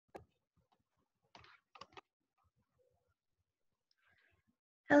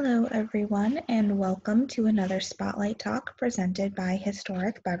Hello, everyone, and welcome to another Spotlight Talk presented by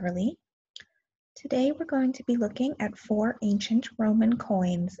Historic Beverly. Today, we're going to be looking at 4 ancient Roman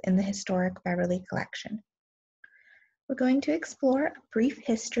coins in the Historic Beverly collection. We're going to explore a brief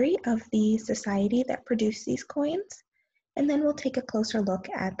history of the society that produced these coins, and then we'll take a closer look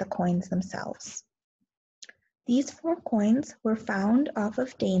at the coins themselves. These 4 coins were found off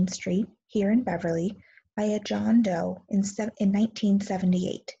of Dane Street here in Beverly by a John Doe in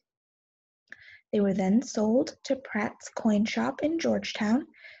 1978. They were then sold to Pratt's Coin Shop in Georgetown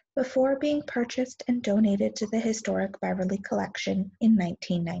before being purchased and donated to the Historic Beverly Collection in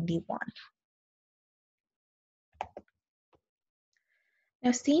 1991.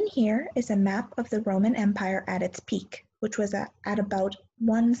 Now seen here is a map of the Roman Empire at its peak, which was at about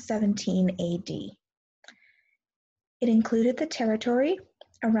 117 AD. It included the territory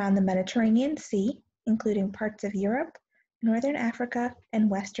around the Mediterranean Sea, including parts of Europe, Northern Africa, and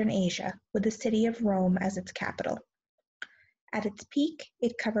Western Asia, with the city of Rome as its capital. At its peak,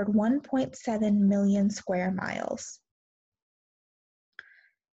 it covered 1.7 million square miles.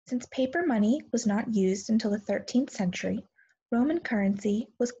 Since paper money was not used until the 13th century, Roman currency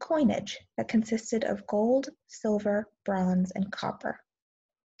was coinage that consisted of gold, silver, bronze, and copper.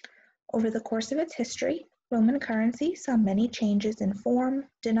 Over the course of its history, Roman currency saw many changes in form,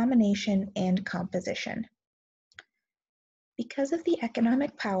 denomination, and composition. Because of the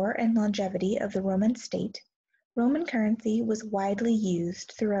economic power and longevity of the Roman state, Roman currency was widely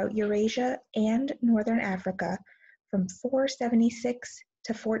used throughout Eurasia and Northern Africa from 476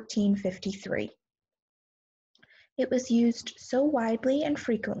 to 1453. It was used so widely and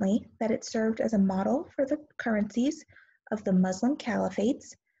frequently that it served as a model for the currencies of the Muslim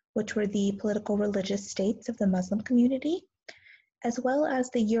caliphates, which were the political religious states of the Muslim community, as well as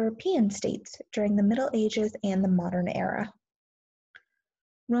the European states during the Middle Ages and the modern era.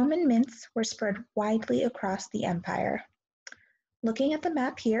 Roman mints were spread widely across the empire. Looking at the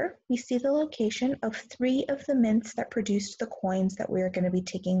map here, we see the location of 3 of the mints that produced the coins that we're going to be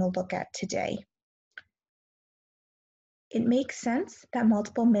taking a look at today. It makes sense that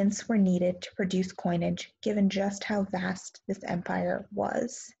multiple mints were needed to produce coinage, given just how vast this empire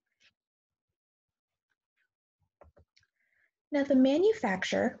was. Now, the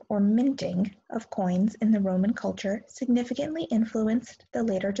manufacture or minting of coins in the Roman culture significantly influenced the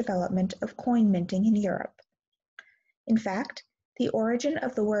later development of coin minting in Europe. In fact, the origin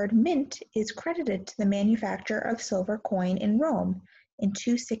of the word mint is credited to the manufacture of silver coin in Rome in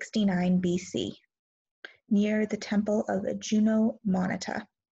 269 BC, near the temple of Juno Moneta.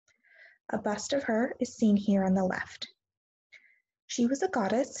 A bust of her is seen here on the left. She was a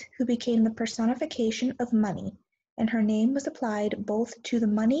goddess who became the personification of money, and her name was applied both to the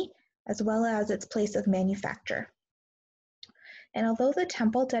money as well as its place of manufacture. And although the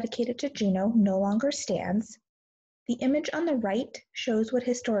temple dedicated to Juno no longer stands, the image on the right shows what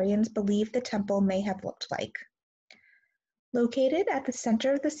historians believe the temple may have looked like. Located at the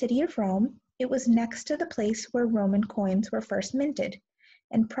center of the city of Rome, it was next to the place where Roman coins were first minted,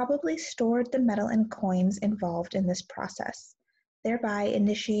 and probably stored the metal and coins involved in this process, thereby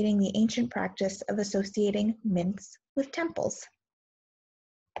initiating the ancient practice of associating mints with temples.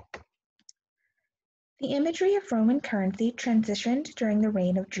 The imagery of Roman currency transitioned during the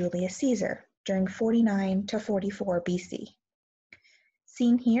reign of Julius Caesar, during 49 to 44 BC.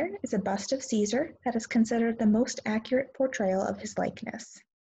 Seen here is a bust of Caesar that is considered the most accurate portrayal of his likeness.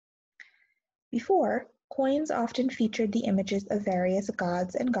 Before, coins often featured the images of various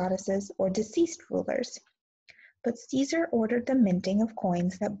gods and goddesses or deceased rulers, but Caesar ordered the minting of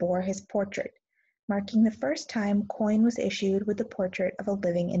coins that bore his portrait, marking the first time coin was issued with the portrait of a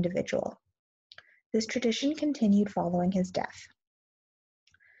living individual. This tradition continued following his death.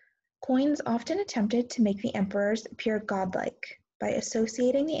 Coins often attempted to make the emperors appear godlike by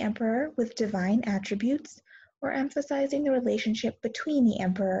associating the emperor with divine attributes or emphasizing the relationship between the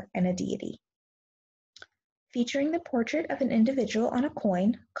emperor and a deity. Featuring the portrait of an individual on a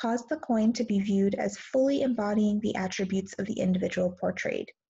coin caused the coin to be viewed as fully embodying the attributes of the individual portrayed.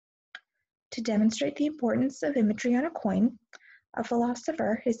 To demonstrate the importance of imagery on a coin, a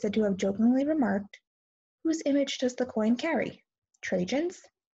philosopher is said to have jokingly remarked, "Whose image does the coin carry? Trajan's?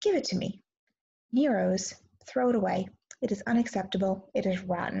 Give it to me. Nero's? Throw it away. It is unacceptable. It is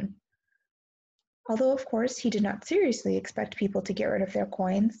rotten." Although, of course, he did not seriously expect people to get rid of their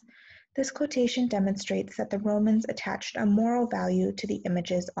coins, this quotation demonstrates that the Romans attached a moral value to the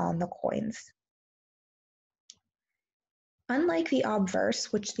images on the coins. Unlike the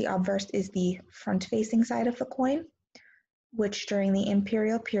obverse, which the obverse is the front-facing side of the coin, which during the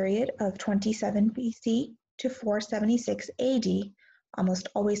imperial period of 27 BC to 476 AD almost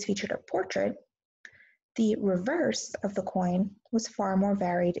always featured a portrait, the reverse of the coin was far more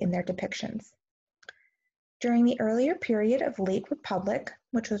varied in their depictions. During the earlier period of late Republic,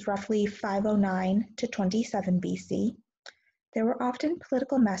 which was roughly 509 to 27 BC, there were often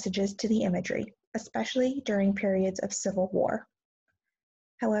political messages to the imagery, especially during periods of civil war.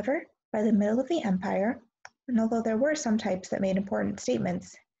 However, by the middle of the empire, and although there were some types that made important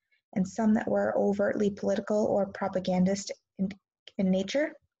statements, and some that were overtly political or propagandist in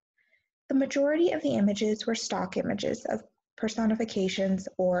nature, the majority of the images were stock images of personifications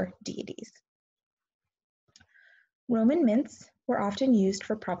or deities. Roman mints were often used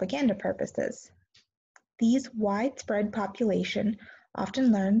for propaganda purposes. These widespread population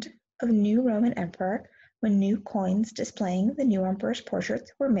often learned of a new Roman emperor when new coins displaying the new emperor's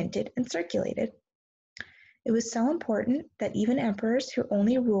portraits were minted and circulated. It was so important that even emperors who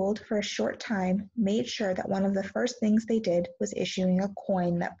only ruled for a short time made sure that one of the first things they did was issuing a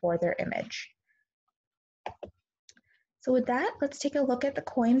coin that bore their image. So with that, let's take a look at the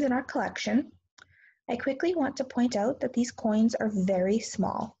coins in our collection. I quickly want to point out that these coins are very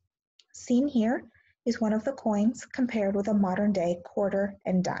small. Seen here is one of the coins compared with a modern-day quarter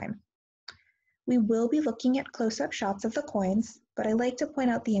and dime. We will be looking at close-up shots of the coins, but I like to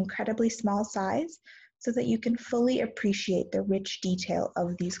point out the incredibly small size so that you can fully appreciate the rich detail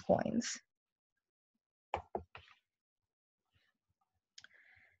of these coins.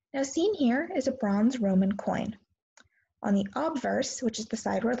 Now seen here is a bronze Roman coin. On the obverse, which is the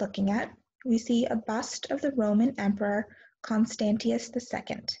side we're looking at, we see a bust of the Roman Emperor Constantius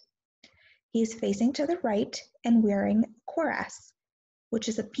II. He is facing to the right and wearing a cuirass, which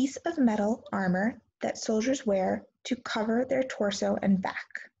is a piece of metal armor that soldiers wear to cover their torso and back.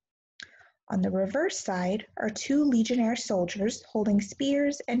 On the reverse side are two legionnaire soldiers holding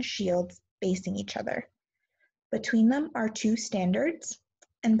spears and shields facing each other. Between them are two standards,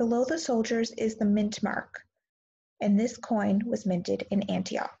 and below the soldiers is the mint mark, and this coin was minted in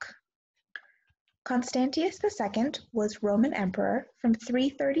Antioch. Constantius II was Roman emperor from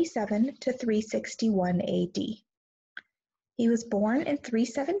 337 to 361 AD. He was born in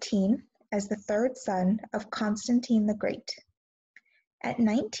 317 as the third son of Constantine the Great. At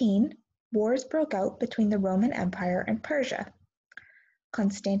 19, wars broke out between the Roman Empire and Persia.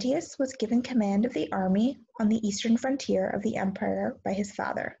 Constantius was given command of the army on the eastern frontier of the empire by his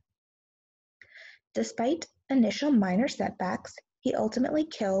father. Despite initial minor setbacks, he ultimately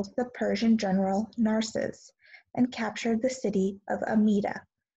killed the Persian general Narses and captured the city of Amida,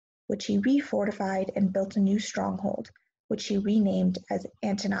 which he refortified and built a new stronghold, which he renamed as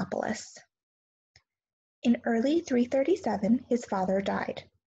Antinopolis. In early 337, his father died.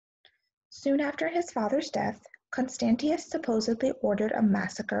 Soon after his father's death, Constantius supposedly ordered a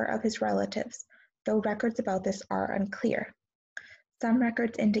massacre of his relatives, though records about this are unclear. Some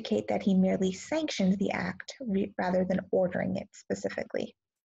records indicate that he merely sanctioned the act rather than ordering it specifically.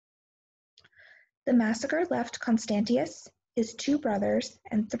 The massacre left Constantius, his two brothers,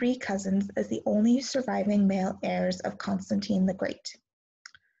 and three cousins as the only surviving male heirs of Constantine the Great.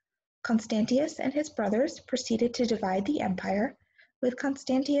 Constantius and his brothers proceeded to divide the empire, with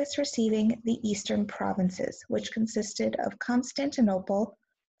Constantius receiving the eastern provinces, which consisted of Constantinople,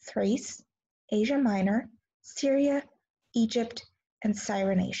 Thrace, Asia Minor, Syria, Egypt, and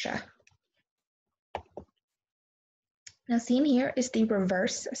Cyrenaica. Now seen here is the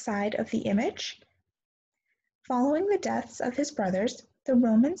reverse side of the image. Following the deaths of his brothers, the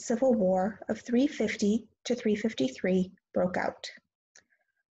Roman Civil War of 350 to 353 broke out.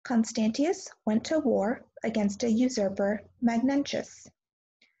 Constantius went to war against a usurper, Magnentius.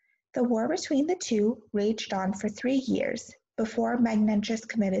 The war between the two raged on for 3 years before Magnentius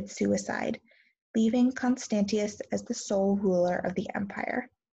committed suicide, leaving Constantius as the sole ruler of the empire.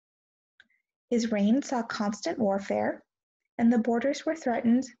 His reign saw constant warfare, and the borders were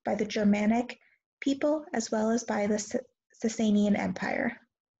threatened by the Germanic people as well as by the Sasanian Empire.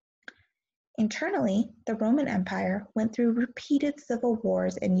 Internally, the Roman Empire went through repeated civil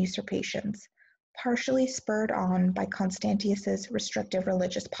wars and usurpations, partially spurred on by Constantius's restrictive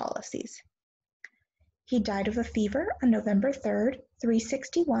religious policies. He died of a fever on November 3rd,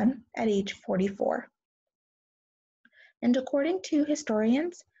 361, at age 44. And according to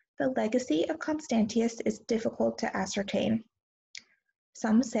historians, the legacy of Constantius is difficult to ascertain.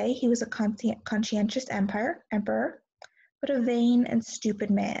 Some say he was a conscientious emperor, but a vain and stupid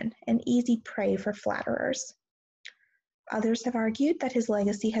man, an easy prey for flatterers. Others have argued that his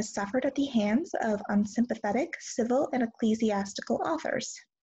legacy has suffered at the hands of unsympathetic civil and ecclesiastical authors.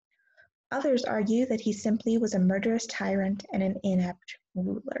 Others argue that he simply was a murderous tyrant and an inept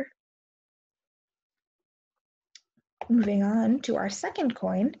ruler. Moving on to our second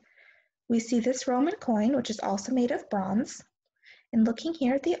coin, we see this Roman coin, which is also made of bronze. And looking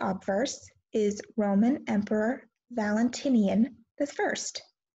here at the obverse is Roman Emperor Valentinian I.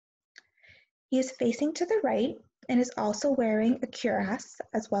 He is facing to the right and is also wearing a cuirass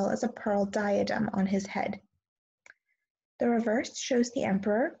as well as a pearl diadem on his head. The reverse shows the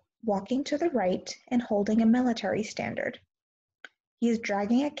emperor walking to the right and holding a military standard. He is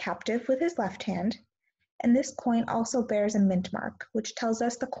dragging a captive with his left hand, and this coin also bears a mint mark, which tells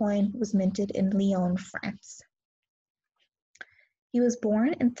us the coin was minted in Lyon, France. He was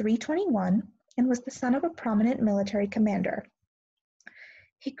born in 321 and was the son of a prominent military commander.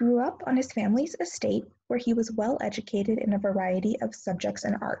 He grew up on his family's estate, where he was well educated in a variety of subjects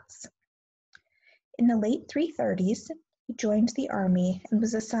and arts. In the late 330s, he joined the army and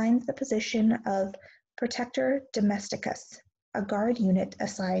was assigned the position of Protector Domesticus, a guard unit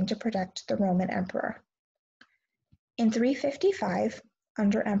assigned to protect the Roman emperor. In 355,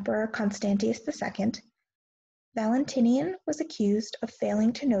 under Emperor Constantius II, Valentinian was accused of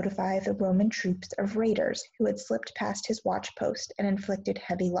failing to notify the Roman troops of raiders who had slipped past his watchpost and inflicted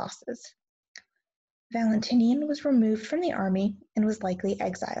heavy losses. Valentinian was removed from the army and was likely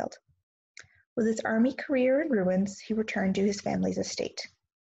exiled. With his army career in ruins, he returned to his family's estate.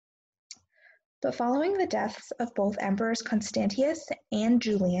 But following the deaths of both Emperors Constantius and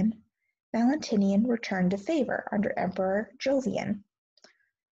Julian, Valentinian returned to favor under Emperor Jovian.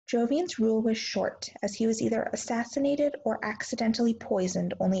 Jovian's rule was short, as he was either assassinated or accidentally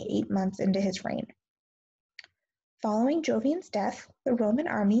poisoned only 8 months into his reign. Following Jovian's death, the Roman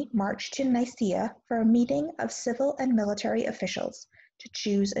army marched to Nicaea for a meeting of civil and military officials to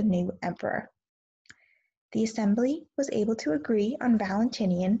choose a new emperor. The assembly was able to agree on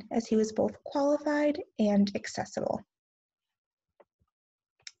Valentinian as he was both qualified and accessible.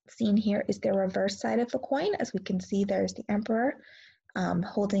 Seen here is the reverse side of the coin. As we can see, there's the emperor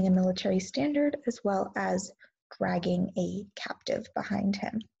holding a military standard as well as dragging a captive behind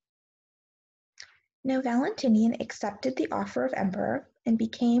him. Now, Valentinian accepted the offer of emperor and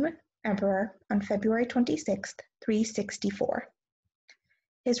became emperor on February 26, 364.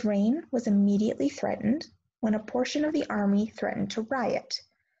 His reign was immediately threatened when a portion of the army threatened to riot,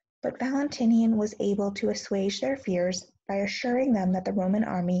 but Valentinian was able to assuage their fears by assuring them that the Roman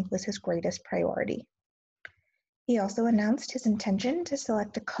army was his greatest priority. He also announced his intention to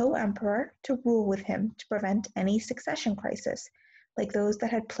select a co-emperor to rule with him to prevent any succession crisis, like those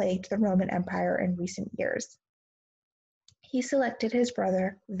that had plagued the Roman Empire in recent years. He selected his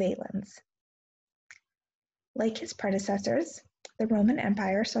brother Valens. Like his predecessors, the Roman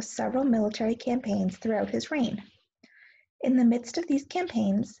Empire saw several military campaigns throughout his reign. In the midst of these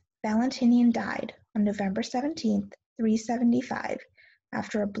campaigns, Valentinian died on November 17, 375,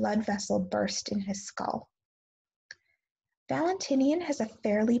 after a blood vessel burst in his skull. Valentinian has a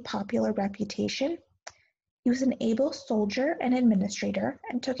fairly popular reputation. He was an able soldier and administrator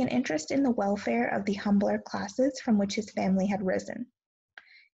and took an interest in the welfare of the humbler classes from which his family had risen.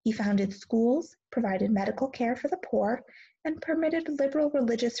 He founded schools, provided medical care for the poor, and permitted liberal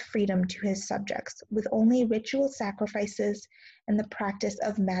religious freedom to his subjects, with only ritual sacrifices and the practice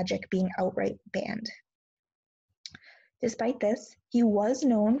of magic being outright banned. Despite this, he was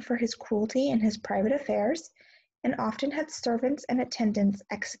known for his cruelty in his private affairs and often had servants and attendants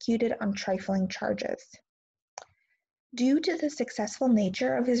executed on trifling charges. Due to the successful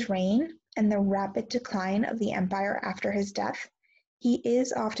nature of his reign and the rapid decline of the empire after his death, he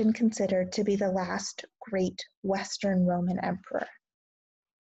is often considered to be the last great Western Roman emperor.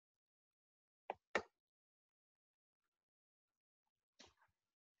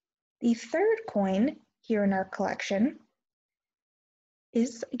 The third coin here in our collection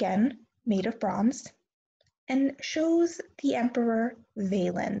is again made of bronze and shows the Emperor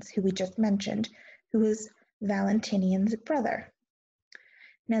Valens, who we just mentioned, who is Valentinian's brother.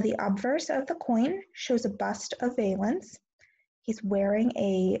 Now the obverse of the coin shows a bust of Valens. He's wearing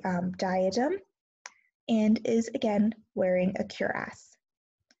a diadem and is again wearing a cuirass.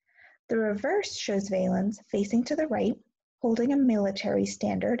 The reverse shows Valens facing to the right, holding a military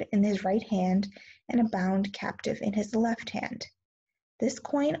standard in his right hand and a bound captive in his left hand. This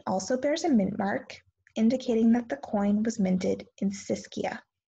coin also bears a mint mark, indicating that the coin was minted in Siscia.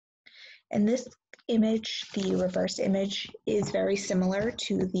 And this image, the reverse image, is very similar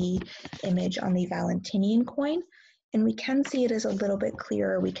to the image on the Valentinian coin, and we can see it is a little bit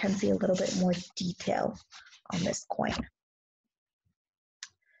clearer. We can see a little bit more detail on this coin.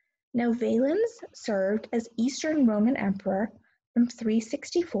 Now, Valens served as Eastern Roman Emperor from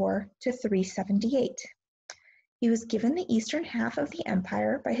 364 to 378. He was given the eastern half of the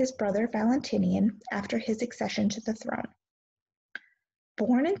empire by his brother Valentinian after his accession to the throne.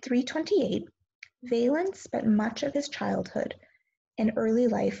 Born in 328, Valens spent much of his childhood and early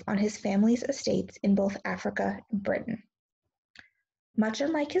life on his family's estates in both Africa and Britain. Much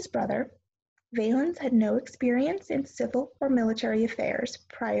unlike his brother, Valens had no experience in civil or military affairs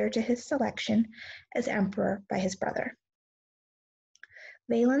prior to his selection as emperor by his brother.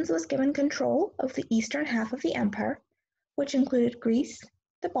 Valens was given control of the eastern half of the empire, which included Greece,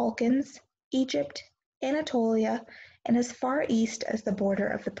 the Balkans, Egypt, Anatolia, and as far east as the border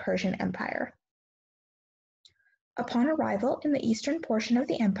of the Persian Empire. Upon arrival in the eastern portion of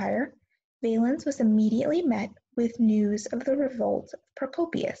the empire, Valens was immediately met with news of the revolt of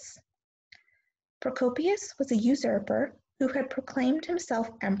Procopius. Procopius was a usurper who had proclaimed himself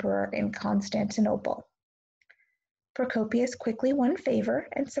emperor in Constantinople. Procopius quickly won favor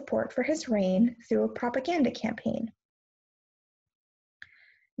and support for his reign through a propaganda campaign.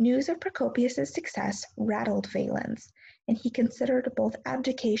 News of Procopius's success rattled Valens, and he considered both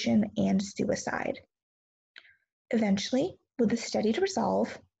abdication and suicide. Eventually, with a steadied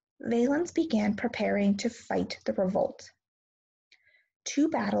resolve, Valens began preparing to fight the revolt. Two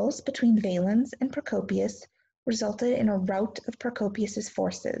battles between Valens and Procopius resulted in a rout of Procopius's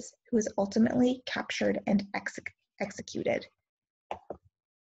forces, who was ultimately captured and executed.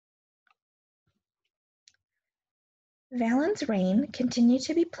 Valens' reign continued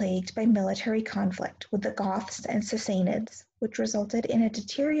to be plagued by military conflict with the Goths and Sassanids, which resulted in a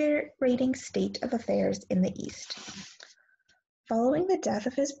deteriorating state of affairs in the east. Following the death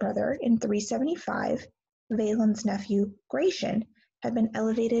of his brother in 375, Valens' nephew Gratian had been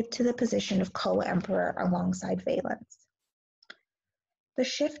elevated to the position of co-emperor alongside Valens. The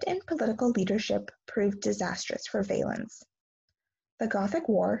shift in political leadership proved disastrous for Valens. The Gothic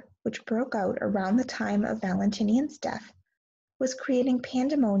War, which broke out around the time of Valentinian's death, was creating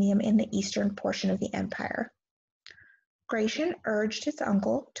pandemonium in the eastern portion of the empire. Gratian urged his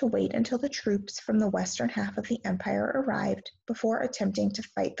uncle to wait until the troops from the western half of the empire arrived before attempting to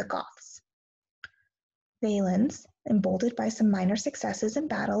fight the Goths. Valens, emboldened by some minor successes in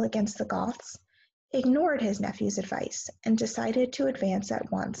battle against the Goths, ignored his nephew's advice and decided to advance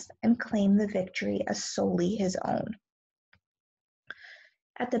at once and claim the victory as solely his own.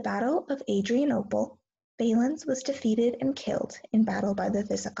 At the Battle of Adrianople, Valens was defeated and killed in battle by the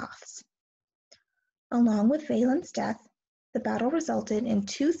Visigoths. Along with Valens' death, the battle resulted in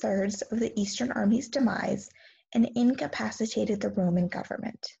 2/3 of the Eastern Army's demise and incapacitated the Roman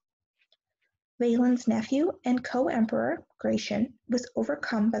government. Valens' nephew and co-emperor, Gratian, was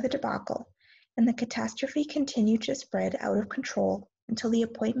overcome by the debacle, and the catastrophe continued to spread out of control until the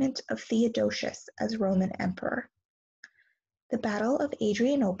appointment of Theodosius as Roman emperor. The Battle of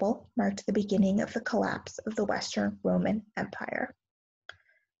Adrianople marked the beginning of the collapse of the Western Roman Empire.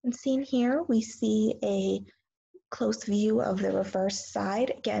 And seen here, we see a close view of the reverse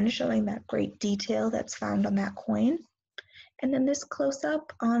side, again showing that great detail that's found on that coin. And then this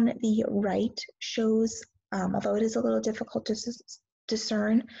close-up on the right shows, although it is a little difficult to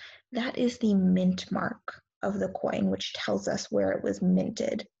discern, that is the mint mark of the coin, which tells us where it was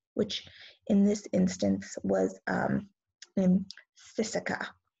minted, which in this instance was in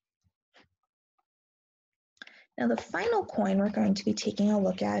Sicca. Now the final coin we're going to be taking a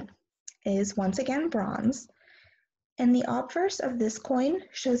look at is once again bronze, and the obverse of this coin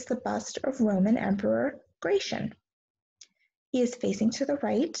shows the bust of Roman Emperor Gratian. He is facing to the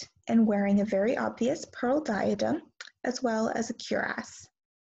right and wearing a very obvious pearl diadem as well as a cuirass.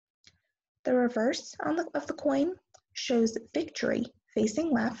 The reverse of the coin shows victory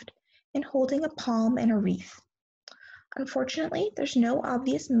facing left and holding a palm and a wreath. Unfortunately, there's no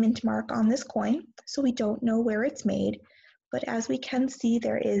obvious mint mark on this coin, so we don't know where it's made, but as we can see,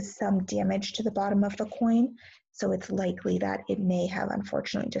 there is some damage to the bottom of the coin, so it's likely that it may have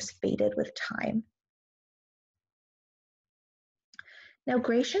unfortunately just faded with time. Now,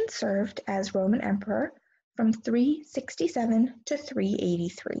 Gratian served as Roman emperor from 367 to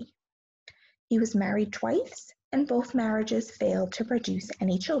 383. He was married twice, and both marriages failed to produce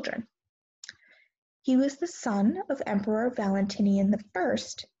any children. He was the son of Emperor Valentinian I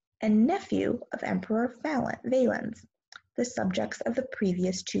and nephew of Emperor Valens, the subjects of the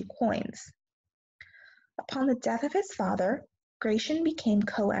previous two coins. Upon the death of his father, Gratian became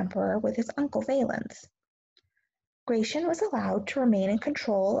co-emperor with his uncle Valens. Gratian was allowed to remain in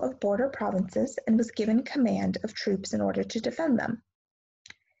control of border provinces and was given command of troops in order to defend them.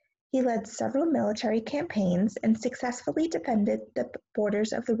 He led several military campaigns and successfully defended the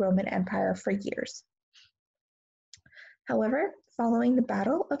borders of the Roman Empire for years. However, following the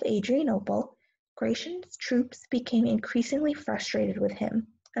Battle of Adrianople, Gratian's troops became increasingly frustrated with him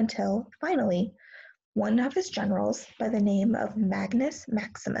until, finally, one of his generals by the name of Magnus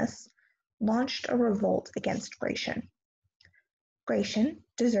Maximus launched a revolt against Gratian. Gratian,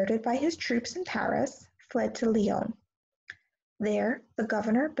 deserted by his troops in Paris, fled to Lyon. There, the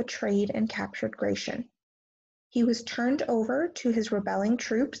governor betrayed and captured Gratian. He was turned over to his rebelling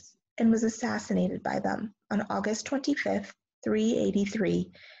troops and was assassinated by them on August 25,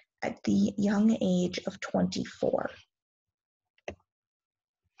 383, at the young age of 24.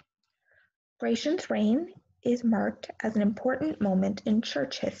 Gratian's reign is marked as an important moment in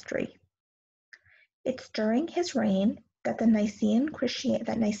church history. It's during his reign that Nicene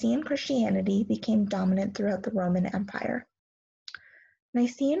Christianity became dominant throughout the Roman Empire.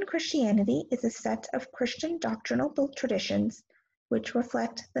 Nicene Christianity is a set of Christian doctrinal traditions which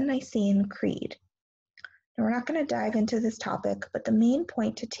reflect the Nicene Creed. Now, we're not going to dive into this topic, but the main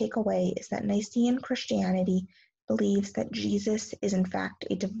point to take away is that Nicene Christianity believes that Jesus is in fact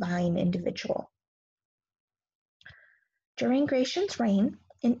a divine individual. During Gratian's reign,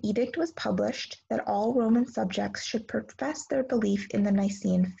 an edict was published that all Roman subjects should profess their belief in the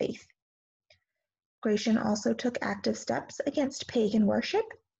Nicene faith. Gratian also took active steps against pagan worship.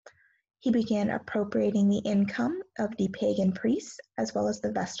 He began appropriating the income of the pagan priests as well as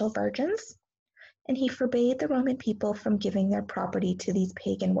the Vestal virgins, and he forbade the Roman people from giving their property to these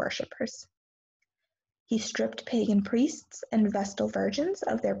pagan worshippers. He stripped pagan priests and Vestal virgins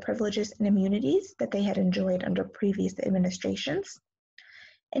of their privileges and immunities that they had enjoyed under previous administrations,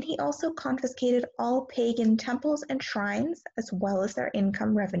 and he also confiscated all pagan temples and shrines as well as their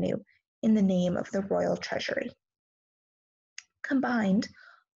income revenue in the name of the royal treasury. Combined,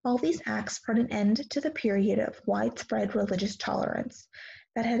 all these acts put an end to the period of widespread religious tolerance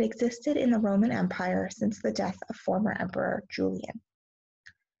that had existed in the Roman Empire since the death of former Emperor Julian.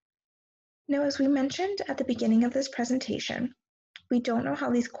 Now, as we mentioned at the beginning of this presentation, we don't know how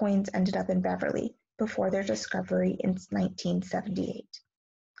these coins ended up in Beverly before their discovery in 1978.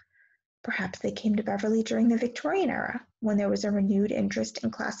 Perhaps they came to Beverly during the Victorian era, when there was a renewed interest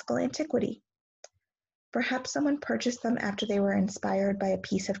in classical antiquity. Perhaps someone purchased them after they were inspired by a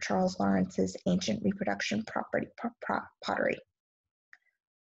piece of Charles Lawrence's ancient reproduction pottery.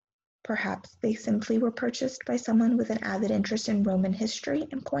 Perhaps they simply were purchased by someone with an avid interest in Roman history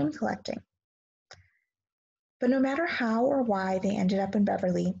and coin collecting. But no matter how or why they ended up in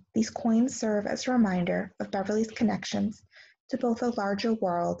Beverly, these coins serve as a reminder of Beverly's connections to both the larger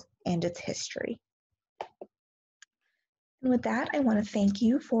world and its history. And with that, I want to thank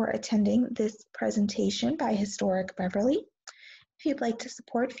you for attending this presentation by Historic Beverly. If you'd like to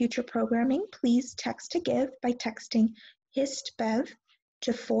support future programming, please text to give by texting HistBev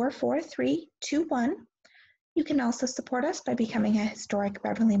to 44321. You can also support us by becoming a Historic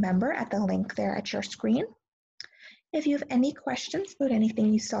Beverly member at the link there at your screen. If you have any questions about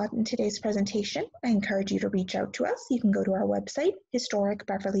anything you saw in today's presentation, I encourage you to reach out to us. You can go to our website,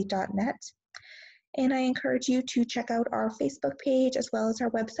 historicbeverly.net. And I encourage you to check out our Facebook page as well as our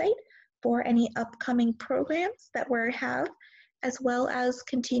website for any upcoming programs that we have, as well as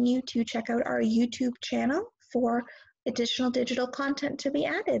continue to check out our YouTube channel for additional digital content to be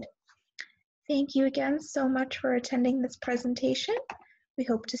added. Thank you again so much for attending this presentation. We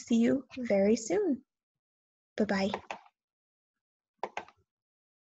hope to see you very soon. Bye-bye.